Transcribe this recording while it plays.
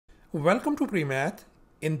Welcome to PreMath.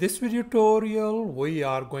 In this video tutorial, we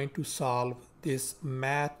are going to solve this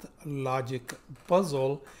math logic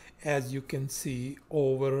puzzle as you can see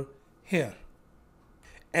over here.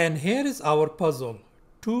 And here is our puzzle.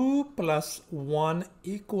 2 plus 1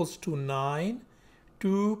 equals to 9.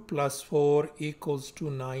 2 plus 4 equals to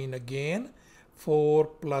 9 again. 4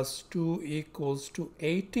 plus 2 equals to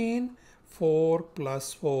 18. 4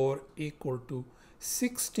 plus 4 equal to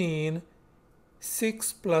 16.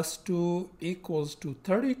 6 plus 2 equals to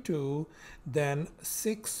 32, then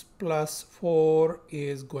 6 plus 4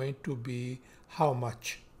 is going to be how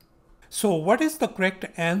much? So what is the correct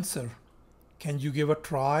answer? Can you give a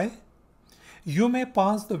try? You may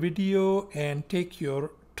pause the video and take your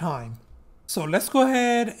time. So let's go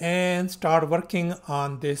ahead and start working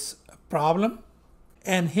on this problem.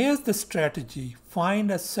 And here's the strategy. Find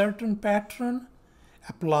a certain pattern,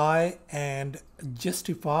 apply and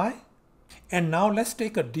justify. And now let's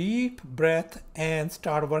take a deep breath and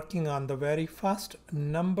start working on the very first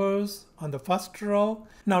numbers on the first row.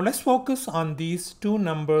 Now let's focus on these two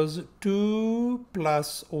numbers, 2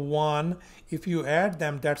 plus 1. If you add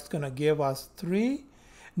them, that's going to give us 3.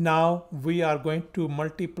 Now we are going to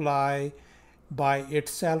multiply by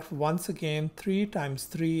itself once again. 3 times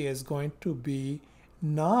 3 is going to be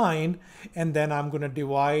 9. And then I'm going to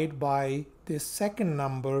divide by this second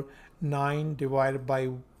number. 9 divided by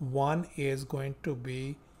 1 is going to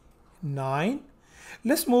be 9.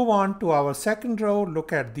 Let's move on to our second row.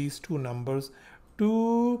 Look at these two numbers.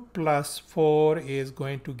 2 plus 4 is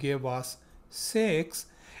going to give us 6.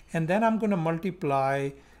 And then I'm going to multiply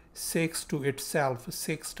 6 to itself.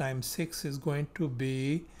 6 times 6 is going to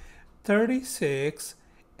be 36.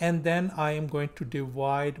 And then I am going to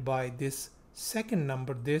divide by this second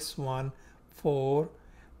number, this one, 4.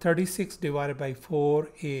 36 divided by 4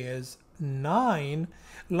 is 9.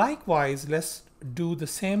 Likewise, let's do the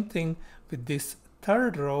same thing with this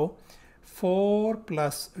third row. 4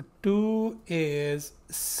 plus 2 is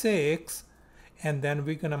 6. And then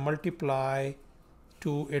we're going to multiply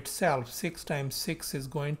to itself. 6 times 6 is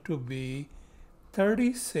going to be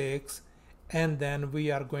 36. And then we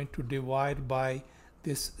are going to divide by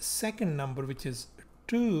this second number, which is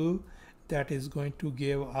 2. That is going to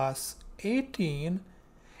give us 18.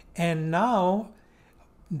 And now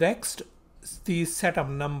next, these set of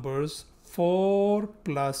numbers, 4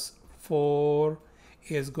 plus 4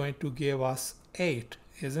 is going to give us 8,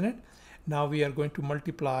 isn't it? Now we are going to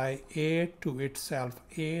multiply 8 to itself.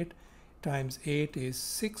 8 times 8 is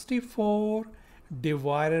 64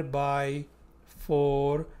 divided by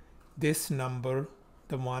 4, this number,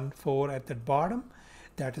 the one 4 at the bottom,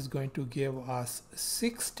 that is going to give us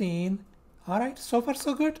 16. All right, so far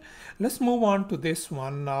so good. Let's move on to this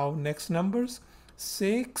one now. Next numbers,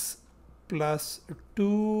 6 plus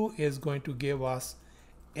 2 is going to give us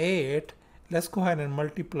 8. Let's go ahead and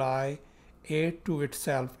multiply 8 to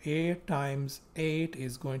itself. 8 times 8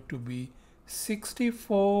 is going to be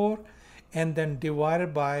 64. And then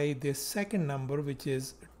divided by this second number, which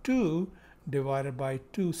is 2 divided by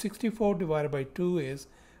 2. 64 divided by 2 is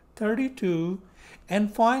 32.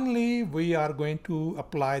 And finally, we are going to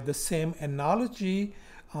apply the same analogy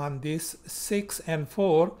on this 6 and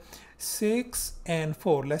 4. 6 and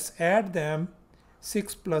 4, let's add them.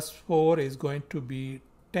 6 plus 4 is going to be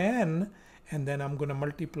 10. And then I'm going to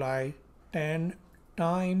multiply 10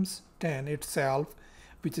 times 10 itself,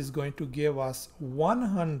 which is going to give us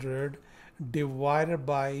 100 divided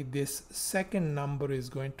by this second number is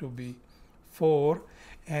going to be 4.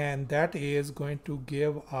 And that is going to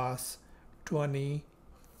give us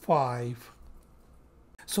 25.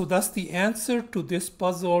 So thus the answer to this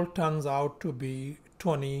puzzle turns out to be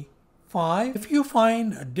 25. If you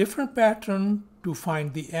find a different pattern to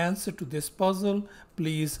find the answer to this puzzle,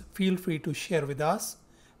 please feel free to share with us.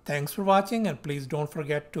 Thanks for watching, and please don't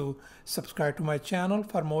forget to subscribe to my channel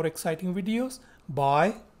for more exciting videos.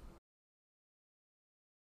 Bye.